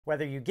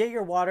Whether you get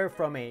your water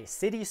from a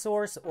city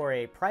source or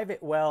a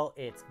private well,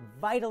 it's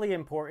vitally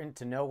important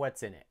to know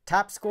what's in it.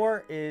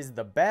 TapScore is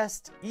the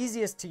best,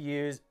 easiest to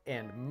use,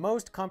 and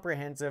most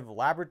comprehensive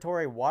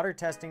laboratory water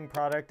testing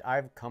product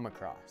I've come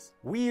across.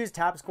 We use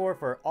TapScore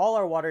for all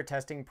our water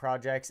testing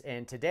projects,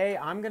 and today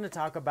I'm going to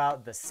talk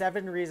about the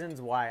 7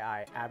 reasons why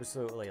I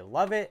absolutely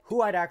love it,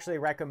 who I'd actually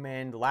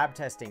recommend lab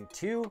testing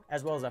to,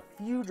 as well as a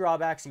few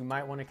drawbacks you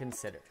might want to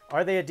consider.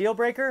 Are they a deal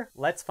breaker?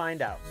 Let's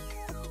find out.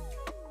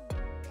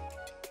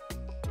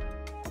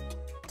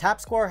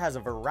 TapScore has a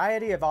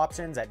variety of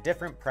options at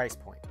different price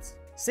points.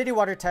 City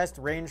water tests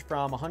range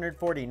from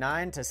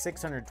 $149 to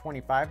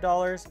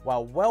 $625,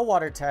 while well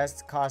water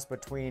tests cost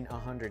between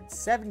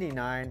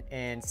 $179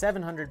 and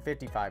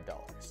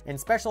 $755. And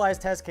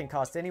specialized tests can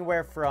cost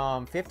anywhere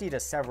from $50 to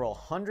several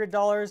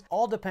 $100,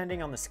 all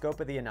depending on the scope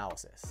of the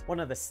analysis. One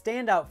of the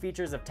standout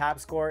features of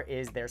TapScore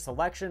is their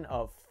selection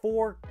of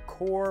 4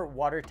 core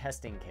water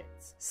testing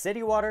kits: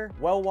 city water,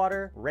 well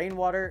water,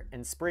 rainwater,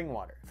 and spring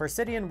water. For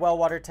city and well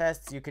water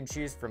tests, you can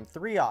choose from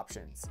 3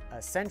 options: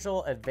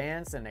 essential,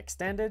 advanced, and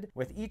extended,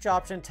 with each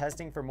option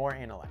testing for more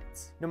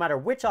analytes. No matter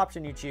which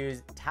option you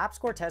choose,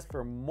 TapScore tests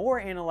for more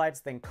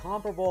analytes than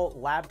comparable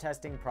lab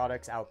testing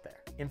products out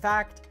there. In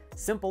fact,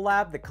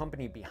 Simplelab, the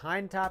company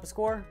behind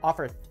TapScore,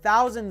 offer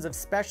thousands of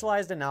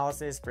specialized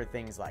analyses for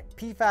things like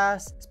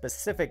PFAS,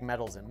 specific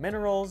metals and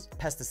minerals,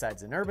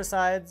 pesticides and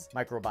herbicides,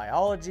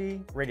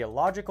 microbiology,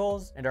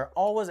 radiologicals, and are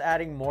always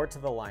adding more to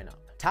the lineup.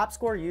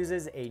 TapScore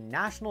uses a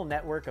national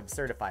network of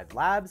certified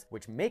labs,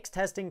 which makes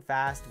testing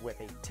fast with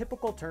a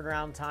typical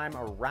turnaround time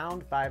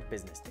around 5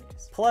 business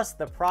days. Plus,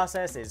 the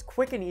process is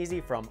quick and easy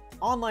from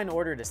online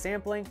order to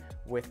sampling,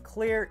 with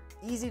clear,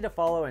 easy to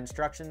follow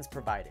instructions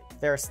provided.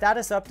 There are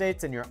status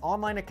updates in your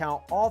online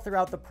account all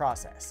throughout the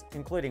process,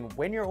 including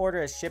when your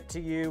order is shipped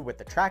to you with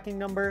the tracking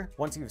number,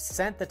 once you've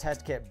sent the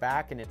test kit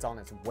back and it's on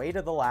its way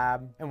to the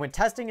lab, and when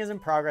testing is in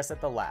progress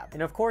at the lab.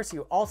 And of course,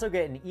 you also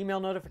get an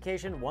email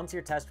notification once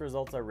your test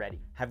results are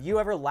ready. Have you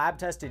ever lab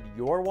tested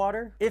your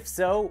water? If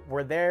so,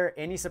 were there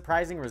any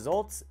surprising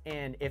results?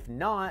 And if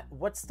not,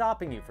 what's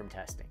stopping you from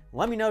testing?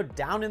 Let me know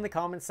down in the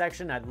comments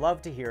section. I'd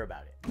love to hear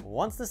about it.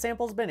 Once the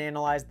sample's been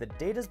analyzed, the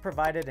data is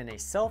provided in a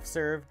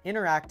self-serve,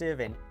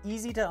 interactive, and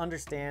easy to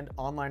understand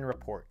online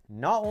report.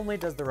 Not only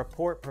does the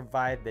report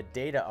provide the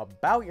data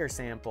about your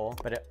sample,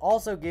 but it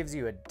also gives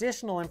you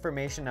additional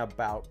information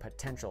about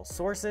potential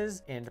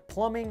sources and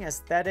plumbing,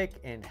 aesthetic,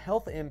 and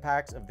health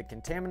impacts of the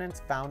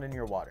contaminants found in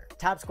your water.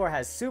 TapScore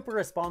has super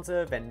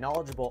responsive and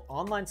knowledgeable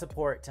online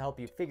support to help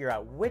you figure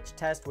out which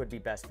test would be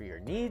best for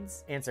your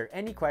needs, answer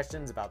any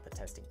questions about the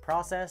testing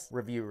process,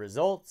 review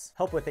results,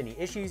 help with any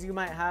issues you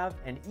might have,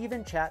 and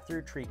even chat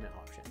through treatment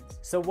options.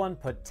 So one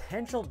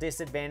potential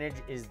disadvantage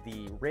is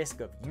the risk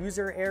of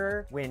user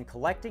error when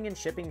collecting and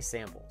shipping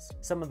samples.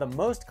 Some of the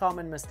most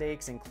common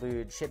mistakes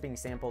include shipping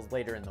samples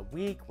later in the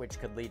week, which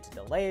could lead to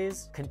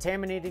delays,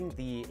 contaminating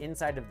the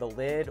inside of the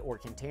lid or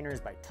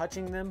containers by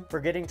touching them,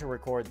 forgetting to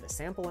record the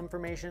sample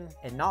information,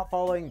 and not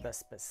following the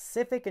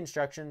specific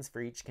instructions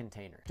for each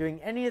container. Doing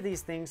any of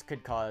these things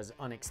could cause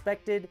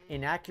unexpected,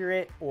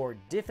 inaccurate, or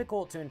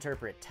difficult to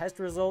interpret test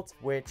results,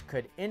 which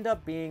could end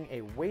up being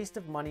a waste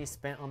of money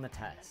spent on the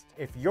test.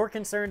 If you're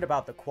concerned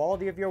about the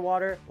quality of your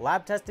water,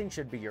 lab testing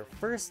should be your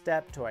first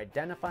step to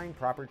identifying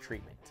proper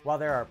treatment. While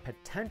there are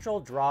potential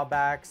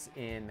drawbacks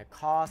in the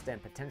cost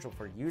and potential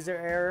for user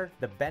error,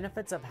 the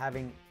benefits of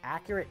having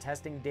accurate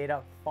testing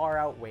data far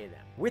outweigh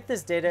them. With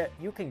this data,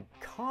 you can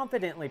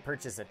confidently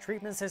purchase a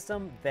treatment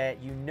system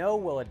that you know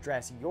will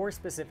address your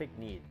specific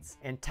needs.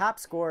 And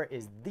TapScore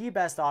is the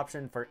best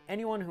option for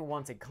anyone who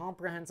wants a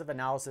comprehensive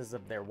analysis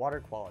of their water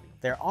quality.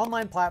 Their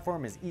online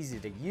platform is easy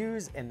to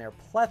use, and their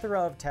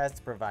plethora of tests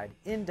provide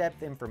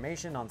in-depth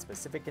information on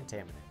specific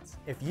contaminants.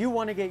 If you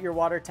want to get your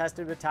water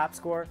tested with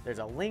TapScore, there's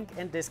a link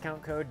and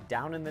discount code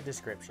down in the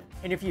description.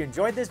 And if you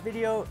enjoyed this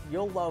video,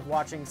 you'll love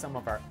watching some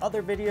of our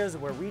other videos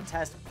where we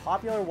test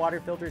popular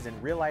water filters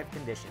in real-life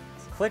conditions.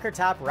 Click or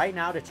tap right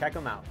now to check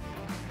them out.